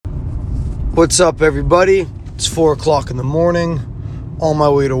What's up, everybody? It's 4 o'clock in the morning, on my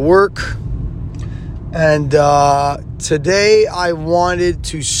way to work. And today I wanted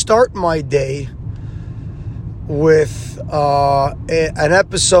to start my day with an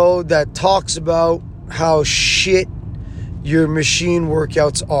episode that talks about how shit your machine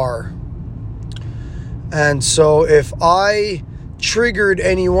workouts are. And so if I triggered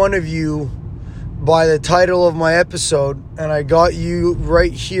any one of you by the title of my episode, and I got you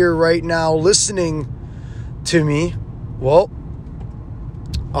right here, right now, listening to me, well,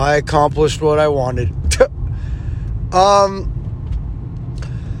 I accomplished what I wanted.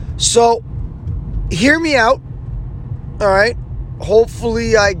 So, hear me out, all right?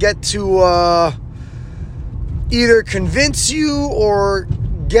 Hopefully I get to either convince you or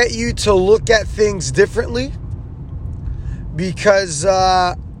get you to look at things differently, because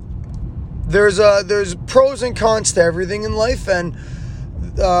there's pros and cons to everything in life, and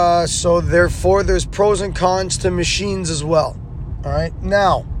so therefore there's pros and cons to machines as well. All right,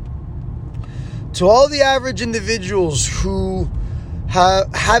 now to all the average individuals who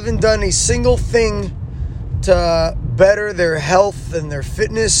haven't done a single thing to better their health and their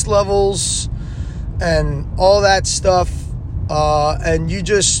fitness levels and all that stuff, and you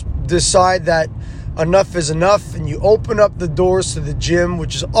just decide that enough is enough, and you open up the doors to the gym,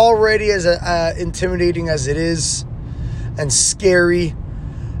 which is already as intimidating as it is and scary,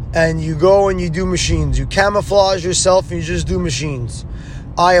 and you go and you do machines. You camouflage yourself and you just do machines.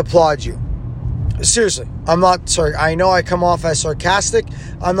 I applaud you. Seriously, I'm not sorry. I know I come off as sarcastic.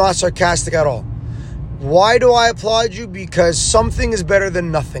 I'm not sarcastic at all. Why do I applaud you? Because something is better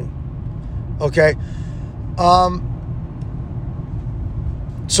than nothing. Okay?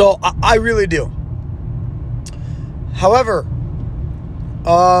 So I really do. However,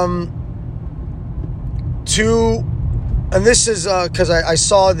 and this is because I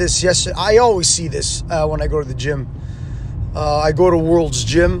saw this yesterday. I always see this when I go to the gym. I go to World's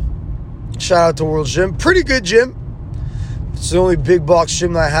Gym. Shout out to World's Gym. Pretty good gym. It's the only big box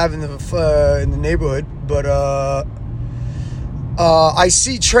gym that I have in the neighborhood. But I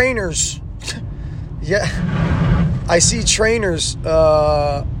see trainers. Yeah, I see trainers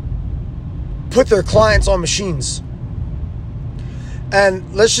put their clients on machines.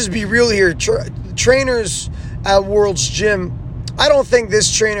 And let's just be real here. Trainers at World's Gym, I don't think this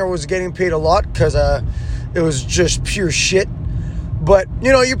trainer was getting paid a lot, because it was just pure shit. But,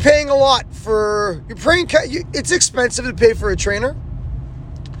 you know, you're paying a lot for... It's expensive to pay for a trainer.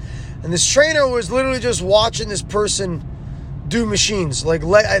 And this trainer was literally just watching this person do machines. Like,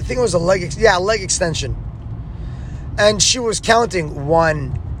 I think it was a leg extension. And she was counting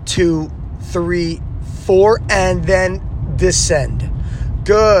 1, 2, 3, 4, and then descend.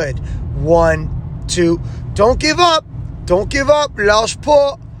 Good. 1, 2. Don't give up. Don't give up. Lâche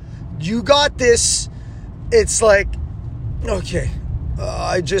pas. You got this. It's like, okay.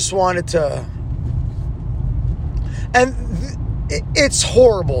 I just wanted to. And it's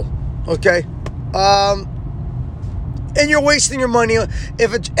horrible. Okay. And you're wasting your money.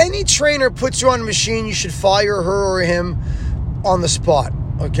 If any trainer puts you on a machine, you should fire her or him on the spot.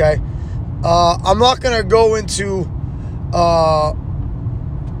 Okay. I'm not going to go into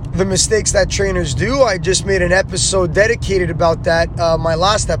the mistakes that trainers do. I just made an episode dedicated about that, my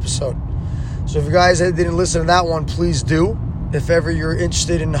last episode. So if you guys didn't listen to that one, please do, if ever you're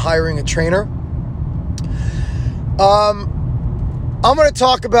interested in hiring a trainer. I'm going to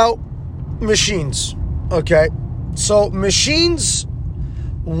talk about machines, okay? So machines,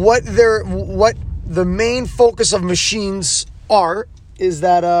 what the main focus of machines are is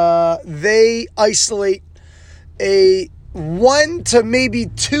that they isolate a 1 to maybe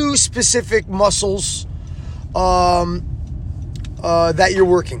 2 specific muscles that you're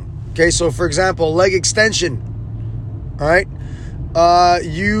working. Okay, so for example, leg extension. All right,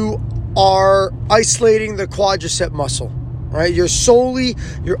 you are isolating the quadricep muscle. Right, you're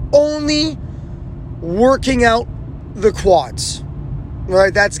only working out the quads. All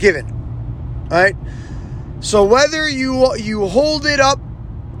right, that's given. All right, so whether you hold it up,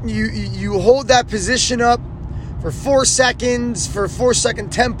 you hold that position up for 4 seconds, for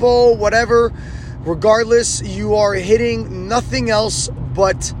 4-second tempo, whatever, regardless, you are hitting nothing else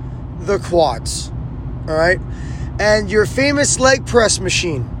but the quads. All right, and your famous leg press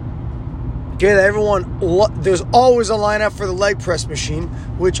machine. Okay, there's always a lineup for the leg press machine,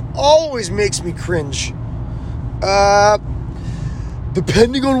 which always makes me cringe.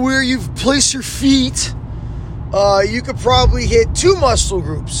 Depending on where you've placed your feet, you could probably hit 2 muscle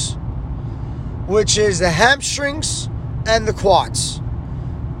groups, which is the hamstrings and the quads.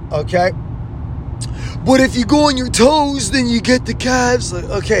 Okay? but if you go on your toes, then you get the calves. Like,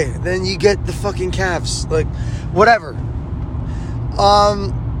 okay, then you get the fucking calves. Like, whatever.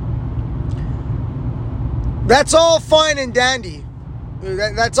 That's all fine and dandy.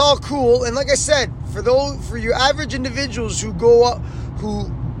 That's all cool. And like I said, for your average individuals who go up, who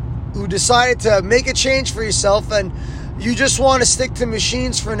decided to make a change for yourself, and you just want to stick to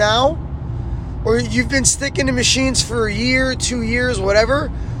machines for now, or you've been sticking to machines for a year, 2 years,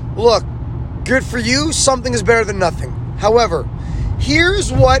 whatever, look, good for you. Something is better than nothing. However,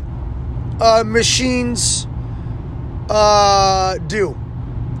 here's what machines do.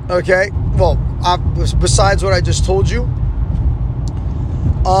 Okay? Well, besides what I just told you,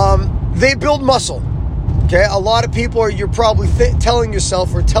 they build muscle. Okay? A lot of people you're probably telling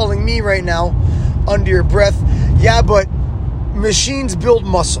yourself or telling me right now under your breath, yeah, but machines build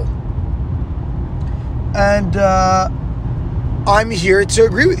muscle. And I'm here to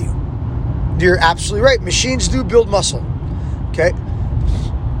agree with you. You're absolutely right. Machines do build muscle. Okay?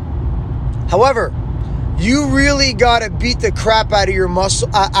 However, you really got to beat the crap out of your muscle,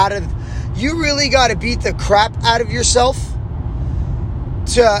 you really got to beat the crap out of yourself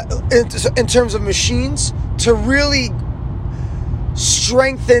in terms of machines to really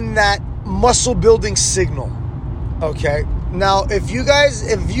strengthen that muscle building signal. Okay? Now, if you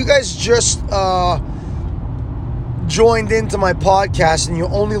guys just joined into my podcast and you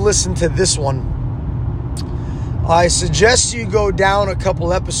only listen to this one, I suggest you go down a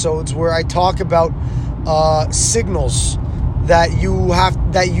couple episodes where I talk about signals that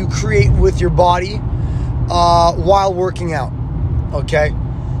you create with your body while working out. Okay,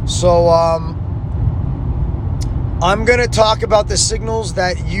 so I'm gonna talk about the signals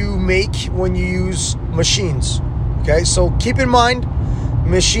that you make when you use machines. Okay, so keep in mind,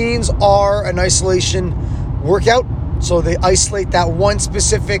 machines are an isolation workout. So they isolate that one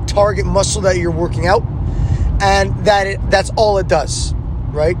specific target muscle that you're working out, and that's all it does,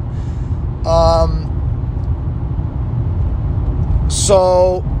 right?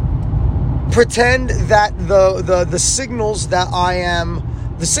 So pretend that the signals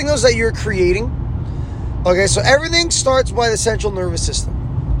that you're creating. Okay, so everything starts by the central nervous system.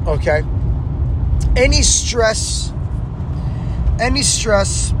 Okay, any stress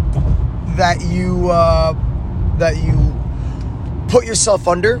that you put yourself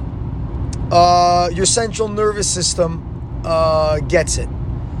under, your central nervous system gets it.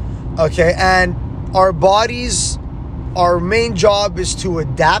 Okay, and our main job is to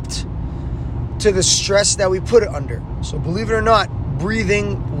adapt to the stress that we put it under. So believe it or not,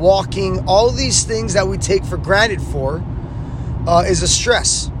 breathing, walking, all these things that we take for granted is a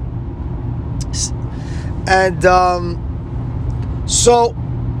stress. And so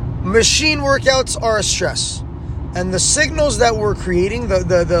machine workouts are a stress. And the signals that we're creating,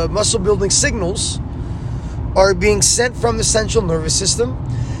 the muscle building signals, are being sent from the central nervous system.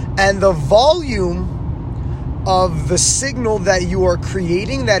 And the volume of the signal that you are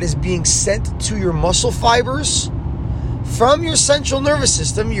creating that is being sent to your muscle fibers from your central nervous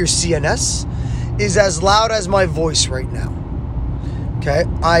system, your CNS, is as loud as my voice right now. Okay?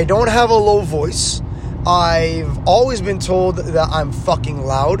 I don't have a low voice. I've always been told that I'm fucking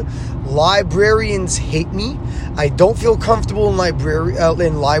loud. Librarians hate me. I don't feel comfortable in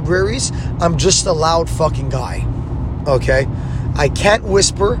libraries. I'm just a loud fucking guy. Okay? I can't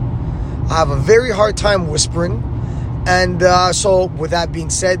whisper. I have a very hard time whispering. And so with that being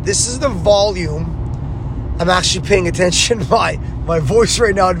said, this is the volume. I'm actually paying attention to my voice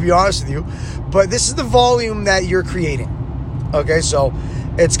right now, to be honest with you. But this is the volume that you're creating. Okay? So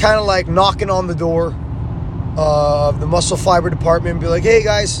it's kind of like knocking on the door of the muscle fiber department and be like, hey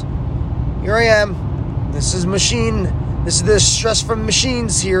guys, here I am. This is the stress from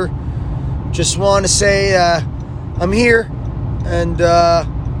machines here. Just want to say I'm here, and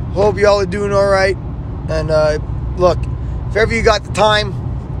hope y'all are doing all right. And look, if ever you got the time,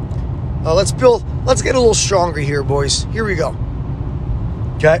 let's get a little stronger here, boys. Here we go.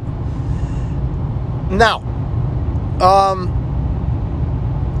 Okay. Now,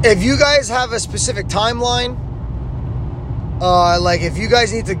 if you guys have a specific timeline, like if you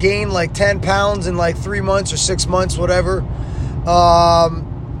guys need to gain like 10 pounds in like 3 months or 6 months, whatever,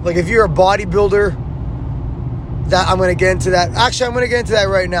 like if you're a bodybuilder, that I'm going to get into that. Actually, I'm going to get into that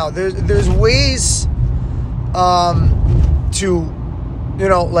right now. There's ways to,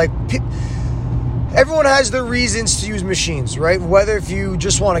 like everyone has their reasons to use machines, right? Whether if you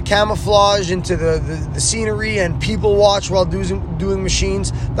just want to camouflage into the scenery and people watch while doing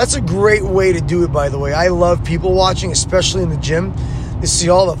machines, that's a great way to do it, by the way. I love people watching, especially in the gym. You see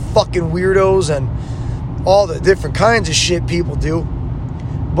all the fucking weirdos and all the different kinds of shit people do.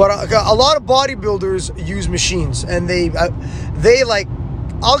 But a lot of bodybuilders use machines, and they like.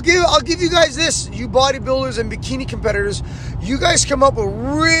 I'll give you guys this, you bodybuilders and bikini competitors. You guys come up with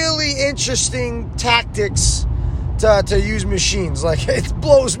really interesting tactics to use machines. Like, it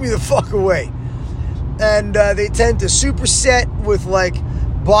blows me the fuck away. And they tend to superset with like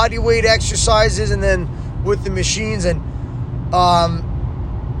body weight exercises, and then with the machines. And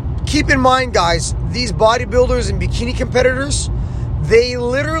keep in mind, guys, these bodybuilders and bikini competitors, they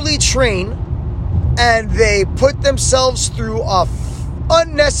literally train and they put themselves through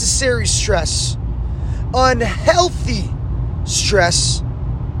unnecessary stress, unhealthy stress,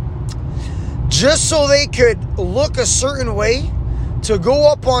 just so they could look a certain way, to go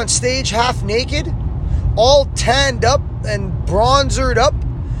up on stage half naked, all tanned up and bronzered up,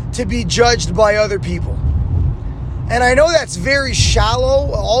 to be judged by other people. And I know that's very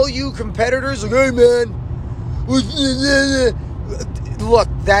shallow. All you competitors, like, hey man, look,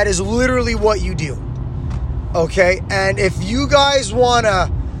 that is literally what you do. Okay, and if you guys are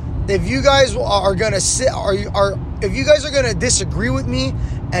gonna disagree with me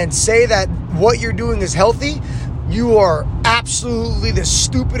and say that what you're doing is healthy, you are absolutely the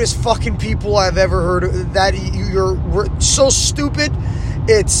stupidest fucking people I've ever heard of. That you're so stupid,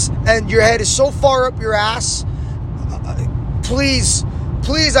 and your head is so far up your ass. Please,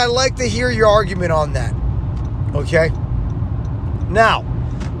 I'd like to hear your argument on that. Okay. Now,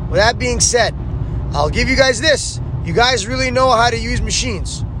 with that being said, I'll give you guys this. You guys really know how to use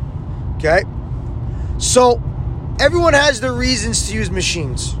machines. Okay? So, everyone has their reasons to use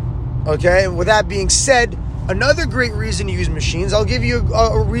machines. Okay? And with that being said, another great reason to use machines, I'll give you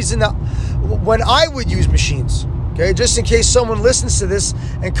a reason that when I would use machines. Okay? Just in case someone listens to this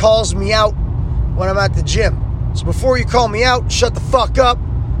and calls me out when I'm at the gym. So before you call me out, shut the fuck up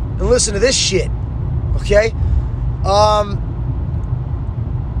and listen to this shit. Okay?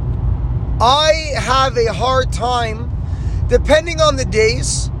 I have a hard time, depending on the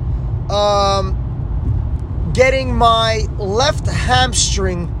days, getting my left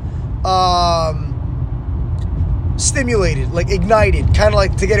hamstring stimulated, like ignited, kind of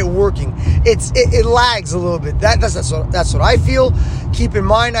like to get it working. It lags a little bit. That's what I feel. Keep in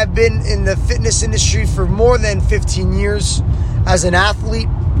mind, I've been in the fitness industry for more than 15 years as an athlete.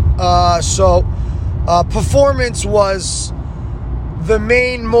 So performance was the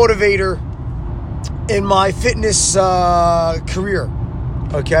main motivator in my fitness career.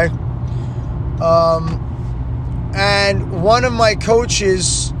 Okay. And one of my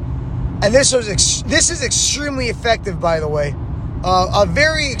coaches, and this is extremely effective, by the way, a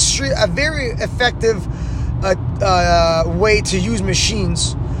very effective way to use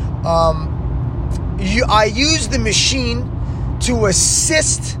machines. I use the machine to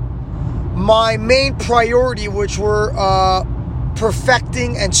assist my main priority, which were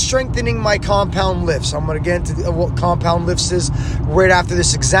perfecting and strengthening my compound lifts. I'm going to get into what compound lifts is right after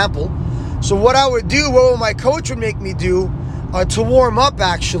this example. So what I would do, what my coach would make me do to warm up,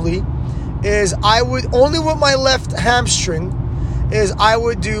 actually, is I would, only with my left hamstring, is I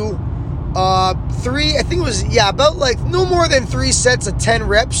would do about like no more than 3 sets of 10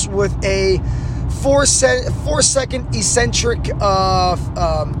 reps with a 4 second eccentric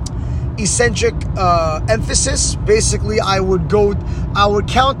emphasis. Basically, I would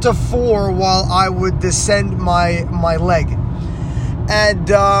count to 4 while I would descend my leg. And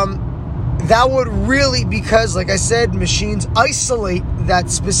that would really, because like I said, machines isolate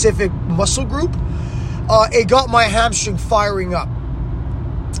that specific muscle group. It got my hamstring firing up.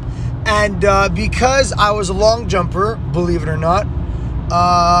 And because I was a long jumper, believe it or not,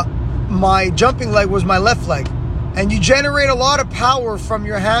 my jumping leg was my left leg. And you generate a lot of power from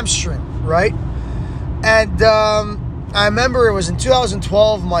your hamstring, right? And I remember it was in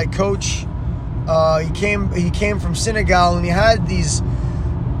 2012, my coach, he came from Senegal, and he had these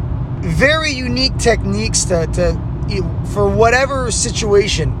very unique techniques for whatever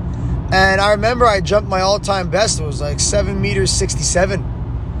situation. And I remember I jumped my all-time best. It was like 7 meters 67.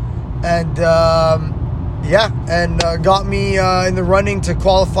 And got me in the running to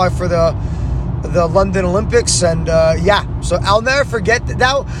qualify for the London Olympics. And so I'll never forget that.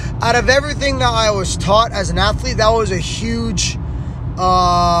 Out of everything that I was taught as an athlete, that was a huge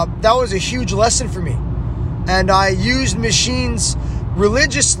lesson for me. And I used machines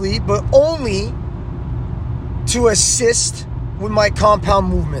religiously, but only to assist with my compound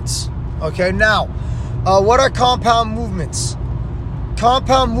movements. Okay, now, what are compound movements?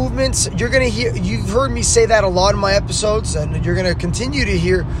 Compound movements, you've heard me say that a lot in my episodes, and you're gonna continue to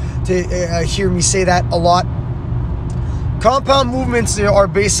hear me say that a lot. Compound movements are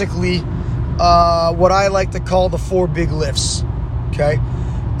basically what I like to call the 4 big lifts. Okay,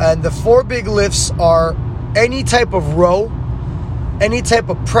 And the 4 big lifts are any type of row, any type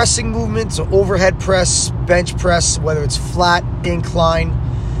of pressing movements, so overhead press, bench press, whether it's flat, incline,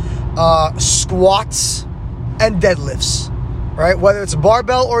 squats, and deadlifts, right? Whether it's a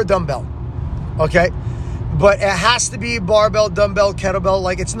barbell or a dumbbell, okay? But it has to be barbell, dumbbell, kettlebell.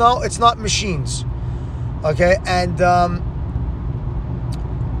 Like, it's not machines, okay? And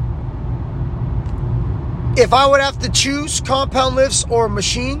if I would have to choose compound lifts or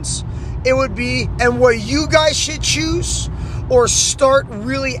machines, it would be, and what you guys should choose or start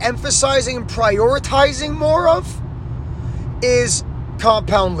really emphasizing and prioritizing more of, is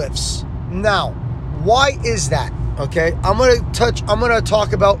compound lifts. Now, why is that? Okay, I'm gonna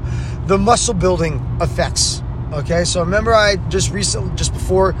talk about the muscle building effects. Okay, so remember just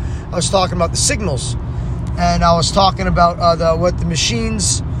before I was talking about the signals, and I was talking about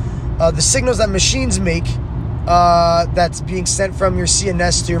the signals that machines make, that's being sent from your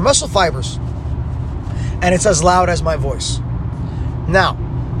CNS to your muscle fibers, and it's as loud as my voice. Now,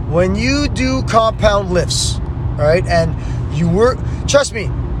 when you do compound lifts, all right, and you work, trust me,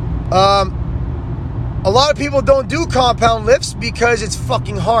 a lot of people don't do compound lifts because it's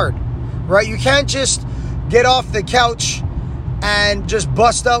fucking hard, right? You can't just get off the couch and just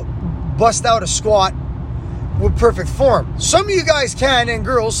bust out a squat with perfect form. Some of you guys can, and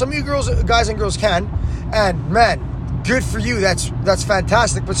girls, guys and girls can, and man, good for you. That's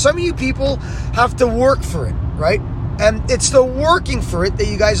fantastic. But some of you people have to work for it, right? And it's the working for it that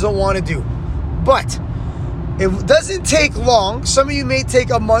you guys don't want to do. But it doesn't take long. Some of you may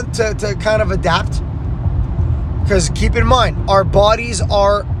take a month to kind of adapt. Because keep in mind, our bodies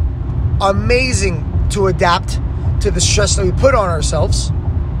are amazing to adapt to the stress that we put on ourselves.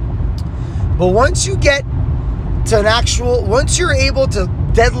 But once you get to once you're able to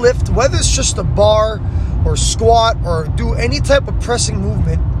deadlift, whether it's just a bar or squat or do any type of pressing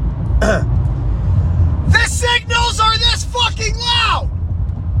movement, the signals are this fucking loud.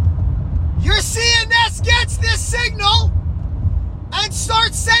 Your CNS gets this signal and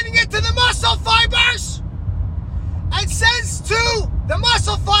starts sending it to the muscle fibers, and sends to the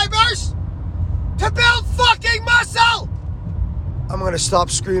muscle fibers to build fucking muscle. I'm gonna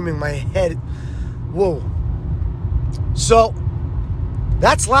stop screaming, my head. Whoa. So,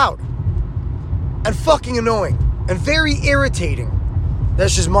 that's loud and fucking annoying and very irritating.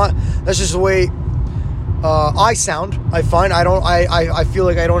 That's just the way I sound. I find I feel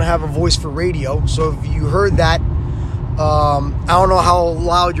like I don't have a voice for radio. So if you heard that, I don't know how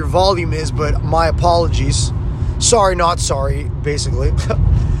loud your volume is, but my apologies. Sorry, not sorry, basically.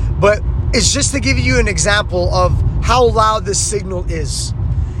 But it's just to give you an example of how loud this signal is.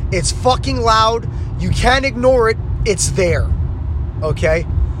 It's fucking loud. You can't ignore it. It's there. Okay?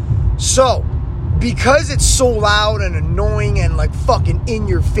 So, because it's so loud and annoying and like fucking in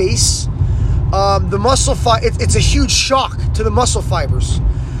your face, the muscle it's a huge shock to the muscle fibers,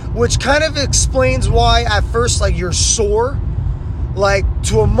 which kind of explains why at first like you're sore, like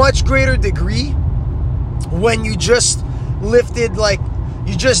to a much greater degree when you just did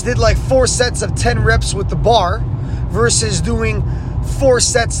like 4 sets of 10 reps with the bar versus doing 4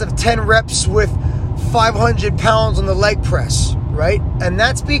 sets of 10 reps with 500 pounds on the leg press, right? And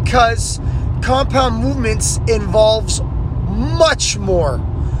that's because compound movements involves much more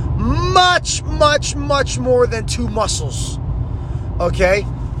than 2 muscles, okay?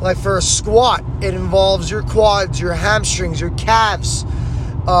 Like for a squat, it involves your quads, your hamstrings, your calves,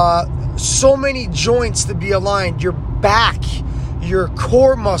 so many joints to be aligned, your back, your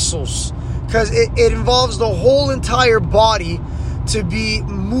core muscles, because it involves the whole entire body to be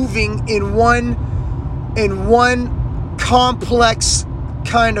moving in one complex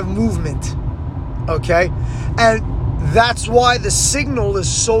kind of movement, okay? And that's why the signal is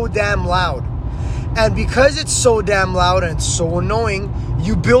so damn loud. And because it's so damn loud and it's so annoying,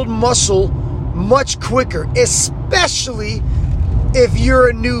 you build muscle much quicker, especially if you're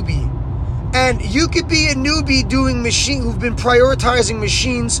a newbie. And you could be a newbie who've been prioritizing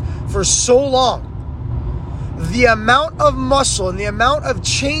machines for so long. The amount of muscle and the amount of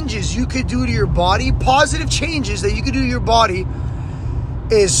changes you could do to your body, positive changes that you could do to your body,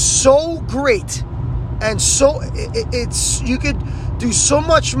 is so great. And so you could do so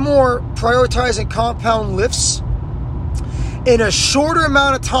much more prioritizing compound lifts in a shorter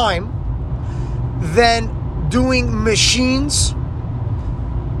amount of time than doing machines.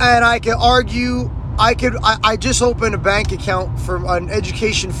 And I could argue, I just opened a bank account for an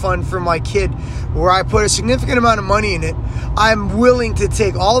education fund for my kid where I put a significant amount of money in it. I'm willing to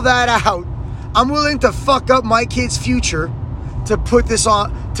take all that out. I'm willing to fuck up my kid's future to put this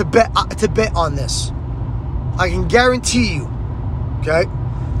on, to bet on this. I can guarantee you, okay?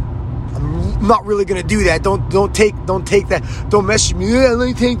 I'm not really gonna do that. Don't take that. Don't message me. Yeah, let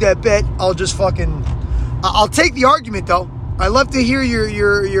me take that bet. I'll just fucking. I'll take the argument though. I love to hear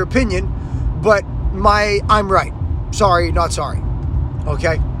your opinion, but I'm right. Sorry, not sorry.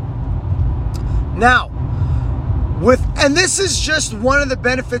 Okay. Now, and this is just one of the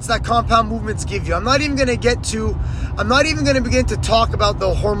benefits that compound movements give you. I'm not even going to begin to talk about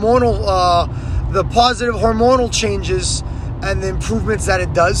the positive hormonal changes and the improvements that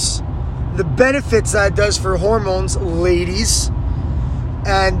it does, the benefits that it does for hormones, ladies,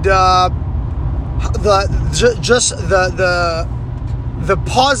 and the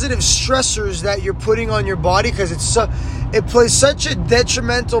positive stressors that you're putting on your body, because it plays such a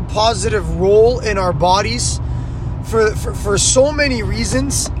detrimental positive role in our bodies for so many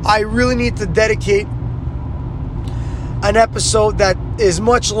reasons. I really need to dedicate an episode that is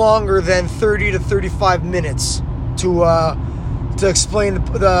much longer than 30 to 35 minutes to explain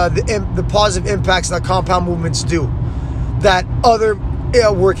the positive impacts that compound movements do that other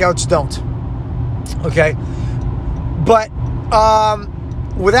workouts don't. Okay, but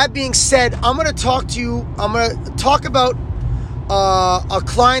with that being said, I'm going to talk about a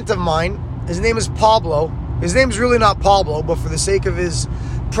client of mine. His name is Pablo. His name's really not Pablo, but for the sake of his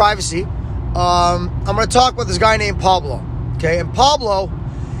privacy, I'm going to talk about this guy named Pablo. Okay, and Pablo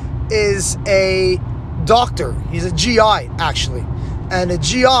is a doctor. He's a GI, actually. And a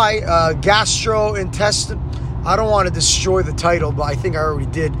GI, gastrointestinal, I don't want to destroy the title, but I think I already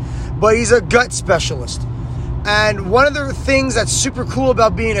did. But he's a gut specialist. And one of the things that's super cool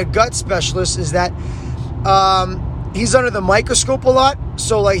about being a gut specialist is that he's under the microscope a lot.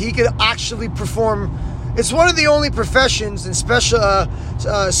 So like he could actually perform. It's one of the only professions and specialties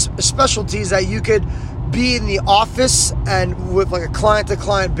that you could be in the office and with like a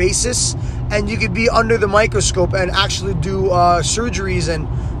client-to-client basis, and you could be under the microscope and actually do surgeries and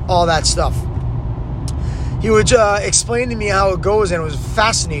all that stuff. He would explain to me how it goes, and it was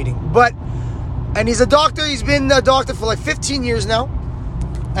fascinating. And he's a doctor. He's been a doctor for like 15 years now,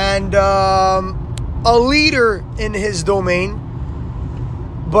 and a leader in his domain.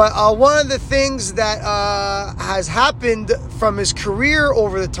 But one of the things that has happened from his career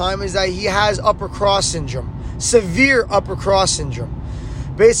over the time is that he has upper cross syndrome, severe upper cross syndrome.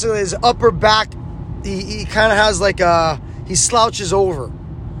 Basically, his upper back, he kind of has like he slouches over,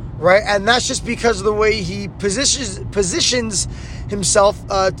 right? And that's just because of the way he positions himself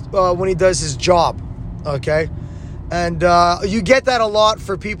when he does his job, okay? And you get that a lot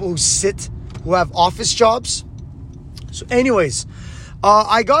for people who have office jobs. So anyways,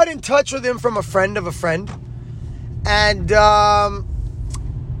 I got in touch with him from a friend of a friend, and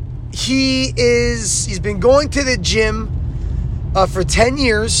he's been going to the gym for 10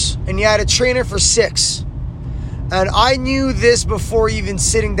 years, and he had a trainer for 6. And I knew this before even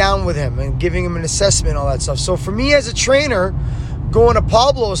sitting down with him and giving him an assessment and all that stuff. So for me as a trainer, going to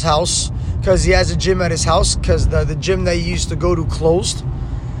Pablo's house, because he has a gym at his house, because the gym that he used to go to closed,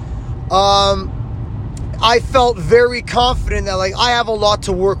 I felt very confident that like I have a lot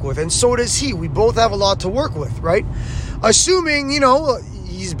to work with, and so does he. We both have a lot to work with, right? Assuming,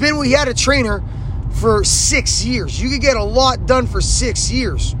 he had a trainer for 6 years. You could get a lot done for 6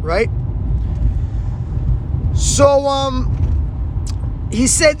 years, right? So he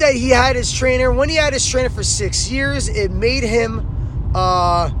said that he had his trainer. When he had his trainer for 6 years, it made him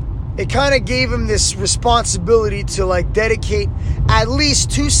it kind of gave him this responsibility to like dedicate at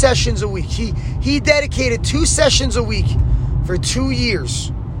least 2 sessions a week. He dedicated 2 sessions a week for 2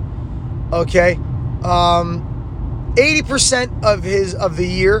 years. Okay. 80% of the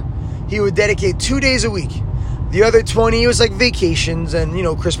year he would dedicate 2 days a week. The other 20 was like vacations and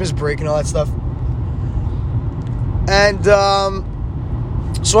Christmas break and all that stuff. And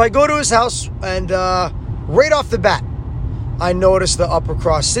so I go to his house, and right off the bat I noticed the upper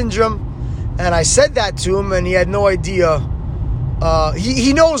cross syndrome, and I said that to him, and he had no idea.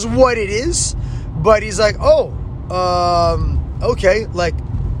 He knows what it is, but he's like, oh, okay, like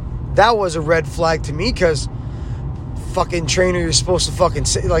that was a red flag to me, because fucking trainer, you're supposed to fucking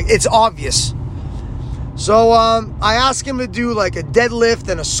say, like, it's obvious. So I asked him to do like a deadlift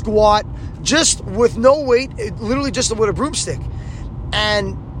and a squat, just with no weight, literally just with a broomstick.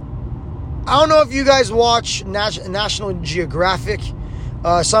 And I don't know if you guys watch National Geographic.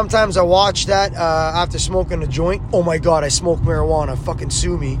 Sometimes I watch that after smoking a joint. Oh my God, I smoke marijuana. Fucking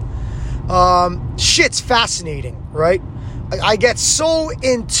sue me. Shit's fascinating, right? I get so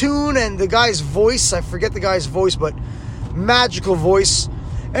in tune, and the guy's voice, I forget the guy's voice, but magical voice.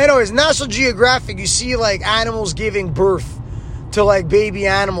 Anyways, National Geographic, you see like animals giving birth to like baby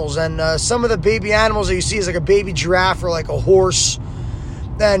animals, and some of the baby animals that you see is like a baby giraffe or like a horse.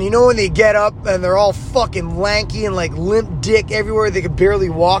 And you know when they get up and they're all fucking lanky and like limp dick everywhere, they could barely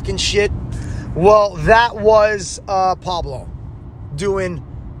walk and shit? Well, that was Pablo doing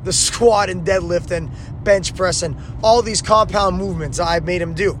the squat and deadlift and bench press and all these compound movements I made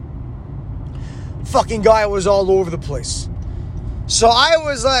him do. Fucking guy was all over the place. So I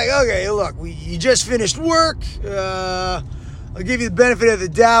was like, okay, look, you just finished work. I'll give you the benefit of the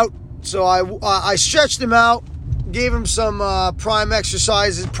doubt. So I stretched him out, gave him some primer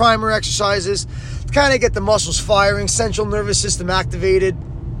exercises to kind of get the muscles firing, central nervous system activated.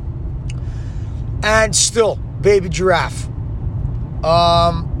 And still, baby giraffe.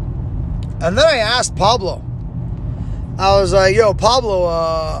 And then I asked Pablo. I was like, yo,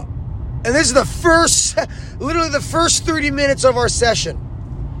 Pablo, and this is literally the first 30 minutes of our session.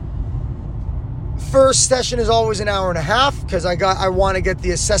 First session is always an hour and a half because I want to get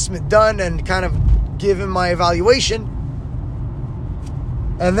the assessment done and kind of give him my evaluation.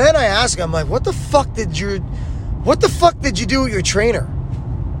 And then I ask him, I'm like, what the fuck did you do with your trainer?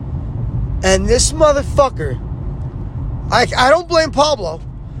 And this motherfucker, I don't blame Pablo.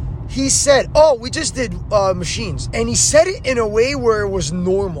 He said, oh, we just did machines. And he said it in a way where it was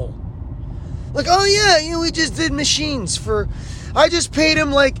normal. Like, oh yeah, we just did machines I just paid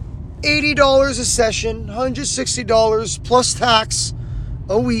him like $80 a session, $160 plus tax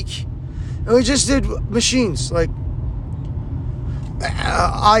a week. And we just did machines. Like,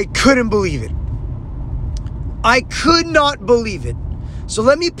 I couldn't believe it. I could not believe it. So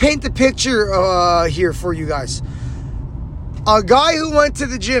let me paint the picture here for you guys. A guy who went to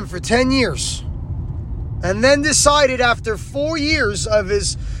the gym for 10 years and then decided after 4 years of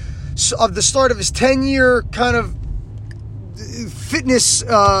the start of his 10-year kind of fitness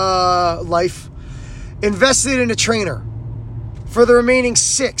life, invested in a trainer for the remaining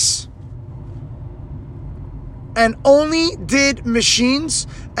 6 and only did machines,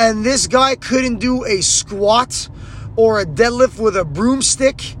 and this guy couldn't do a squat or a deadlift with a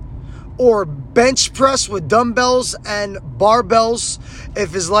broomstick or bench press with dumbbells and barbells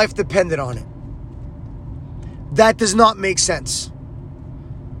if his life depended on it. That does not make sense.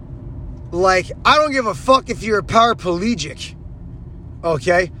 Like, I don't give a fuck if you're a paraplegic,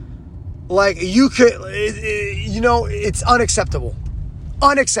 okay? Like, you could, it's unacceptable.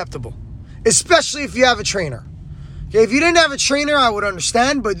 Unacceptable. Especially if you have a trainer. Okay, if you didn't have a trainer, I would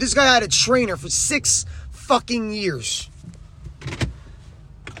understand, but this guy had a trainer for 6 fucking years.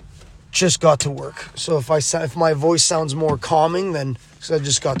 Just got to work. So if my voice sounds more calming, then because I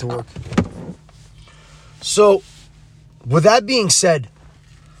just got to work. So, with that being said,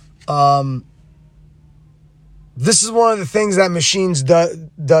 this is one of the things that machines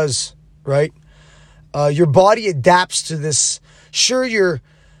does, right? Your body adapts to this. Sure,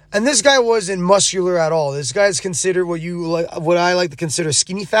 and this guy wasn't muscular at all. This guy's considered what I like to consider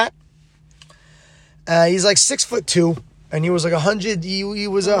skinny fat. He's like 6'2", and he was like 100. He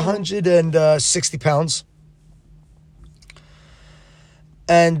was 160 pounds,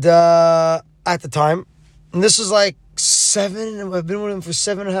 and at the time, and this was like 7. I've been with him for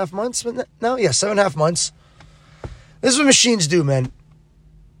 7.5 months. But now, 7.5 months. This is what machines do, man.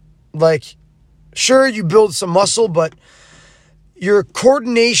 Like, sure, you build some muscle, but your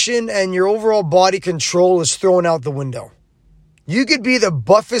coordination and your overall body control is thrown out the window. You could be the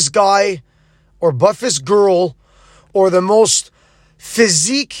buffest guy or buffest girl or the most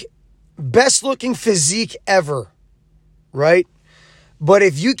best looking physique ever, right? But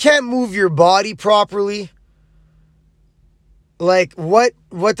if you can't move your body properly, like what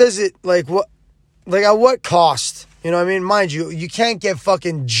does it, like at what cost? You know what I mean? Mind you, you can't get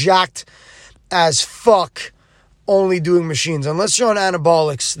fucking jacked as fuck only doing machines. Unless you're on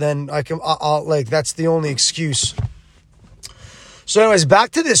anabolics, then I'll that's the only excuse. So anyways,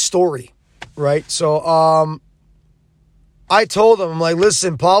 back to this story, right? So, I told him, I'm like,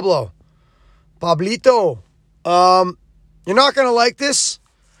 listen, Pablito, you're not going to like this,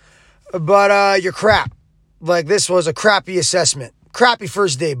 but, you're crap. Like, this was a crappy assessment. Crappy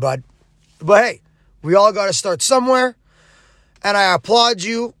first day, bud. But hey, we all got to start somewhere. And I applaud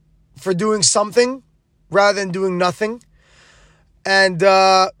you for doing something rather than doing nothing. And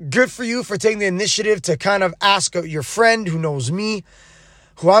good for you for taking the initiative to kind of ask your friend who knows me,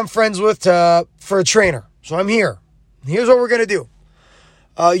 who I'm friends with, for a trainer. So I'm here. Here's what we're going to do.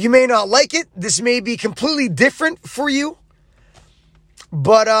 You may not like it. This may be completely different for you.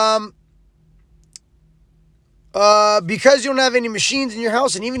 But because you don't have any machines in your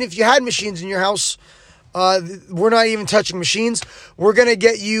house, and even if you had machines in your house, we're not even touching machines. We're going to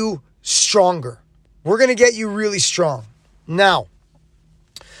get you stronger. We're going to get you really strong. Now,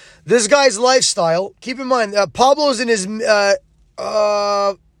 this guy's lifestyle, keep in mind, Pablo's in his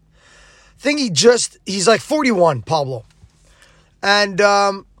think he's like 41, Pablo. And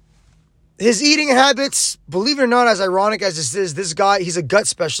his eating habits, believe it or not, as ironic as this is, this guy, he's a gut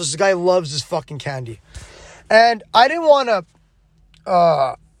specialist. This guy loves his fucking candy. And I didn't want to,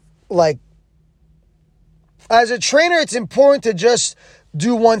 as a trainer, it's important to just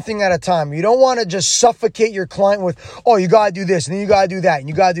do one thing at a time. You don't want to just suffocate your client with, oh, you got to do this, and then you got to do that, and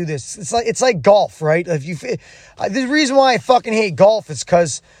you got to do this. It's like golf, right? The reason why I fucking hate golf is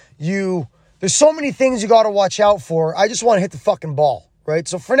because there's so many things you got to watch out for. I just want to hit the fucking ball, right?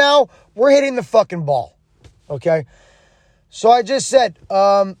 So for now, we're hitting the fucking ball, okay? So I just said,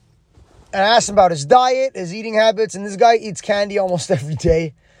 and I asked him about his diet, his eating habits, and this guy eats candy almost every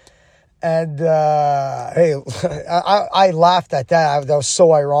day. And, hey, I laughed at that. That was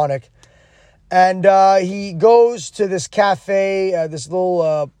so ironic. And he goes to this cafe, this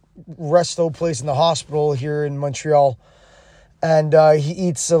little resto place in the hospital here in Montreal. And he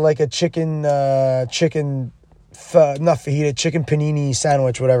eats like a chicken panini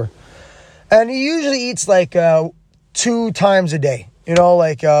sandwich, whatever. And he usually eats like 2 times a day,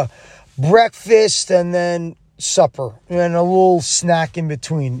 like breakfast and then supper and a little snack in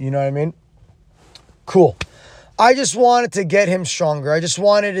between. You know what I mean? Cool. I just wanted to get him stronger. I just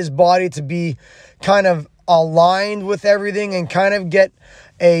wanted his body to be kind of aligned with everything and kind of get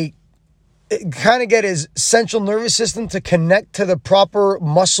his central nervous system to connect to the proper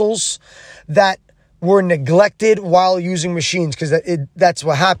muscles that were neglected while using machines, because that's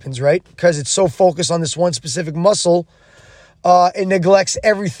what happens, right? Because it's so focused on this one specific muscle, it neglects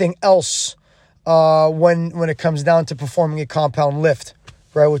everything else when it comes down to performing a compound lift,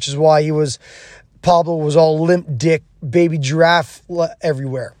 right? Which is why Pablo was all limp dick, baby giraffe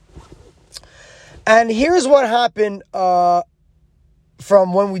everywhere. And here's what happened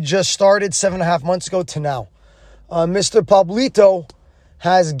from when we just started 7.5 months ago to now. Mr. Pablito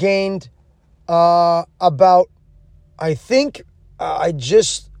has gained about, I think I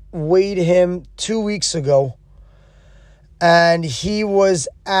just weighed him 2 weeks ago, and he was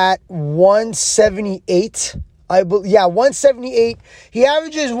at 178. 178. He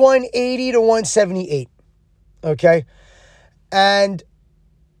averages 180 to 178. Okay. And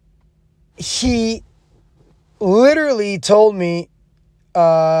he literally told me,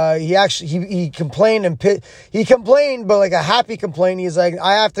 he complained he complained, but like a happy complaint. He's like,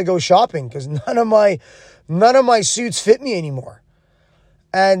 I have to go shopping because none of my suits fit me anymore.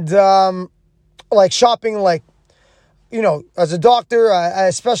 And, like shopping, like, as a doctor,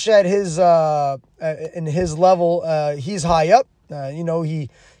 especially at his, in his level, he's high up.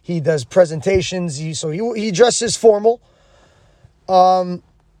 He does presentations. He dresses formal.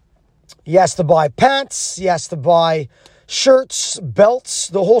 He has to buy pants. He has to buy shirts, belts,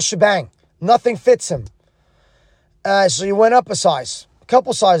 the whole shebang. Nothing fits him. So he went up a size, a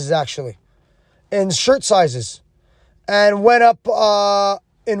couple sizes actually, in shirt sizes, and went up I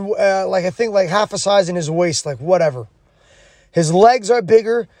think half a size in his waist, like whatever. His legs are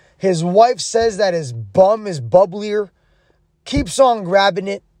bigger. His wife says that his bum is bubblier. Keeps on grabbing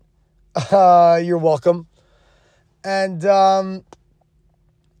it. You're welcome. And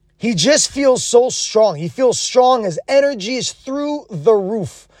he just feels so strong. He feels strong. His energy is through the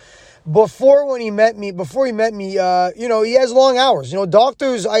roof. Before he met me, he has long hours.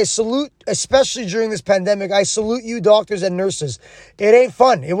 Doctors, I salute, especially during this pandemic, I salute you doctors and nurses. It ain't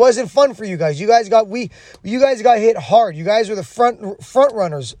fun. It wasn't fun for you guys. You guys got hit hard. You guys were the front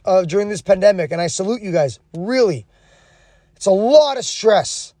runners during this pandemic, and I salute you guys. Really. It's a lot of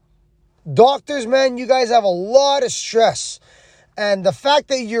stress. Doctors, man, you guys have a lot of stress. And the fact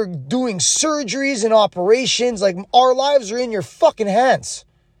that you're doing surgeries and operations, like our lives are in your fucking hands.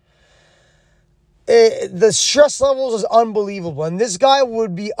 The stress levels is unbelievable. And this guy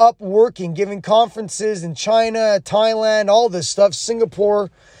would be up working, giving conferences in China, Thailand, all this stuff, Singapore,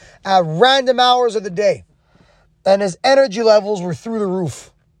 at random hours of the day. And his energy levels were through the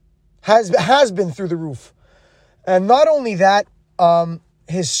roof. Has been through the roof. And not only that,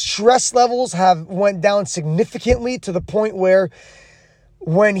 his stress levels have went down significantly to the point where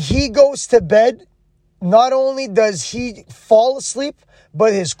when he goes to bed, not only does he fall asleep,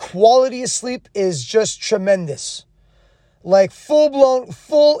 but his quality of sleep is just tremendous. Like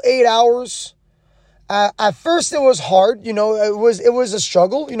full 8 hours. At first it was hard, it was a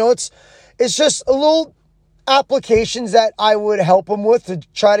struggle. It's just a little applications that I would help him with to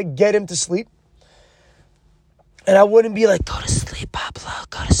try to get him to sleep. And I wouldn't be like, go to sleep, Pablo,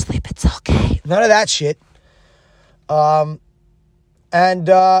 go to sleep, it's okay. None of that shit.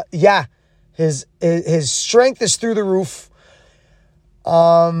 His strength is through the roof.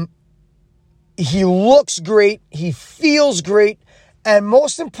 He looks great. He feels great. And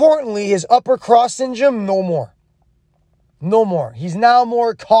most importantly, his upper cross syndrome, no more. No more. He's now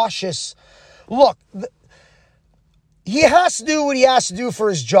more cautious. Look, he has to do what he has to do for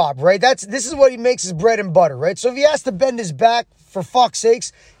his job, right? This is what he makes his bread and butter, right? So if he has to bend his back, for fuck's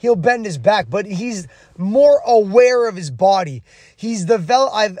sakes, he'll bend his back. But he's more aware of his body.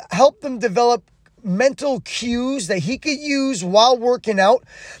 I've helped him develop mental cues that he could use while working out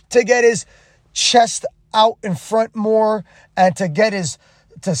to get his chest out in front more and to get his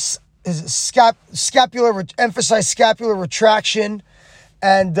scapular, emphasize scapular retraction.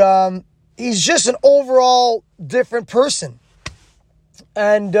 And he's just an overall different person.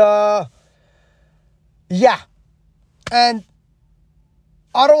 And yeah. And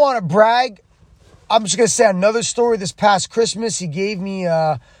I don't want to brag. I'm just going to say another story. This past Christmas, he gave me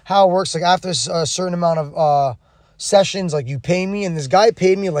how it works. Like after a certain amount of sessions, like you pay me. And this guy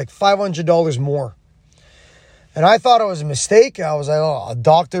paid me like $500 more. And I thought it was a mistake. I was like, oh, a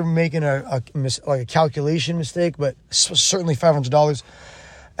doctor making a calculation mistake, but certainly $500.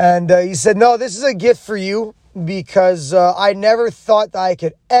 And he said, no, this is a gift for you because I never thought that I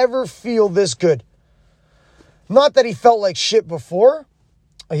could ever feel this good. Not that he felt like shit before.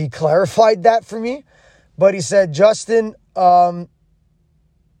 He clarified that for me. But he said, Justin, the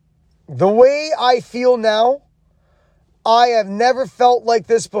way I feel now, I have never felt like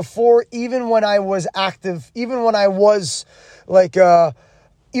this before, even when I was active, even when I was like,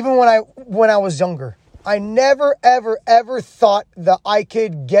 even when I was younger. I never, ever, ever thought that I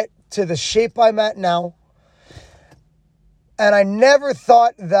could get to the shape I'm at now. And I never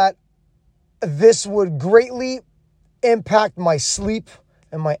thought that this would greatly impact my sleep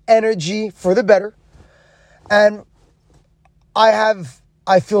and my energy for the better. And I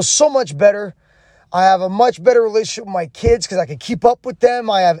feel so much better. I have a much better relationship with my kids because I can keep up with them.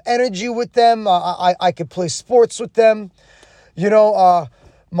 I have energy with them. I could play sports with them.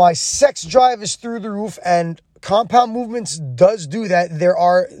 My sex drive is through the roof, and compound movements does do that. There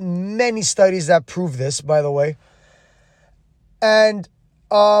are many studies that prove this, by the way. And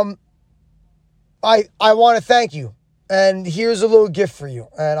I want to thank you. And here's a little gift for you.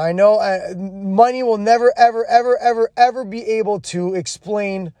 And I know money will never, ever, ever, ever, ever be able to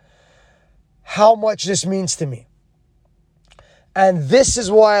explain how much this means to me. And this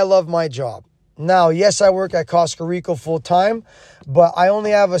is why I love my job. Now, yes, I work at Costco Rico full time, but I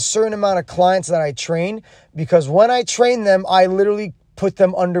only have a certain amount of clients that I train because when I train them, I literally put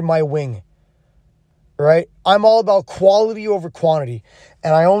them under my wing, right? I'm all about quality over quantity.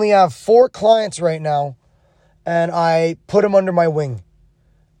 And I only have 4 clients right now, and I put them under my wing.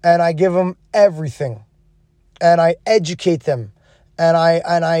 And I give them everything. And I educate them. And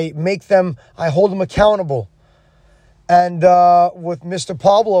I make them, I hold them accountable. And with Mr.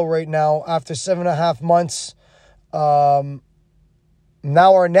 Pablo right now, after 7.5 months, now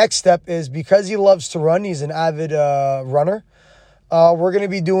our next step is, because he loves to run, he's an avid runner, we're going to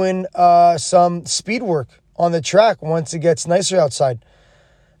be doing some speed work on the track once it gets nicer outside.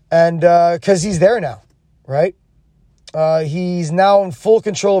 And because he's there now, right? He's now in full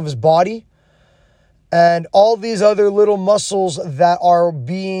control of his body. And all these other little muscles that are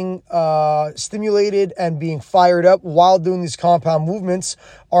being stimulated and being fired up while doing these compound movements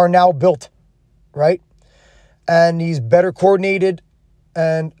are now built, right? And he's better coordinated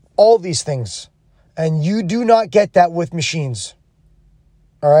and all these things. And you do not get that with machines,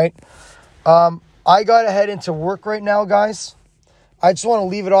 all right? I got to head into work right now, guys. I just want to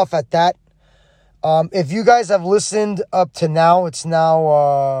leave it off at that. If you guys have listened up to now, it's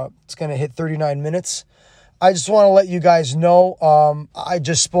going to hit 39 minutes. I just want to let you guys know, I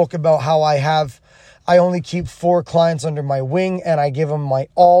just spoke about how I only keep 4 clients under my wing, and I give them my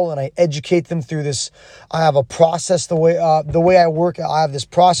all, and I educate them through this. I have a process, the way I work. I have this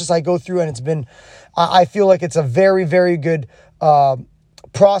process I go through, and I feel like it's a very, very good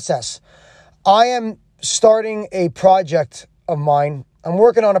process. I am starting a project of mine. I'm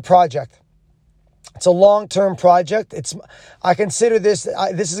working on a project. It's a long-term project. I consider this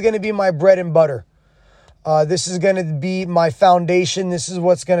is going to be my bread and butter. This is going to be my foundation. This is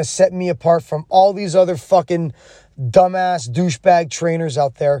what's going to set me apart from all these other fucking dumbass douchebag trainers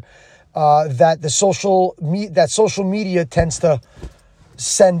out there that social media tends to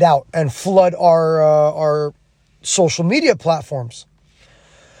send out and flood our social media platforms.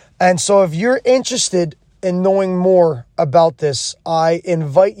 And so if you're interested in knowing more about this, I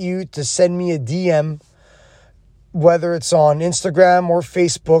invite you to send me a DM, whether it's on Instagram or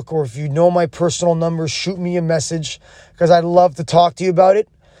Facebook, or if you know my personal number, shoot me a message, because I'd love to talk to you about it.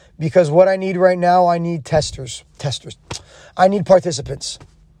 Because what I need right now, I need testers. I need participants.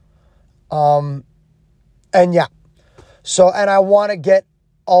 And yeah. So, and I want to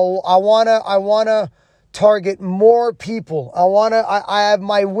target more people. I have,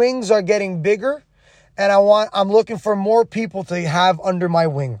 my wings are getting bigger, and I'm looking for more people to have under my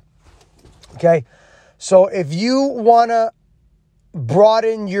wing. Okay. So if you want to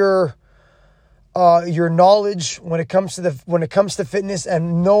broaden your knowledge when it comes to fitness,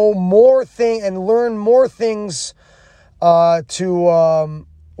 and know more and learn more things for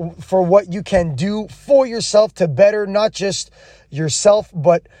what you can do for yourself to better not just yourself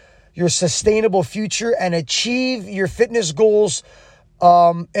but your sustainable future, and achieve your fitness goals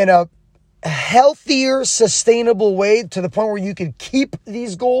in a healthier, sustainable way, to the point where you can keep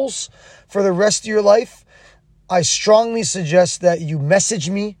these goals for the rest of your life, I strongly suggest that you message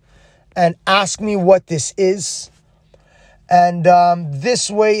me and ask me what this is. And this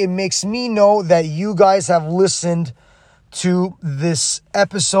way it makes me know that you guys have listened to this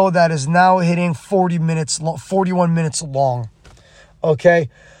episode that is now hitting 41 minutes long. Okay.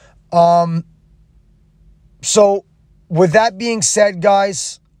 So with that being said,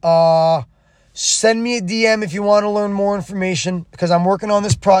 guys, send me a DM if you want to learn more information, because I'm working on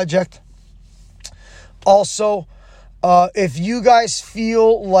this project. Also, if you guys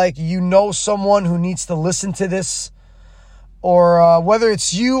feel like you know someone who needs to listen to this, or whether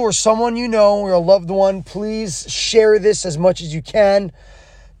it's you or someone you know or a loved one, please share this as much as you can.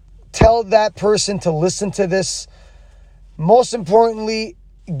 Tell that person to listen to this. Most importantly,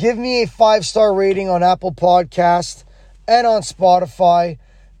 give me a 5-star rating on Apple Podcast and on Spotify.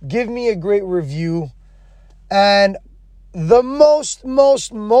 Give me a great review. And the most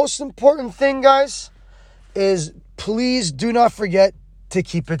important thing, guys, is please do not forget to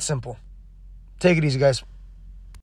keep it simple. Take it easy, guys.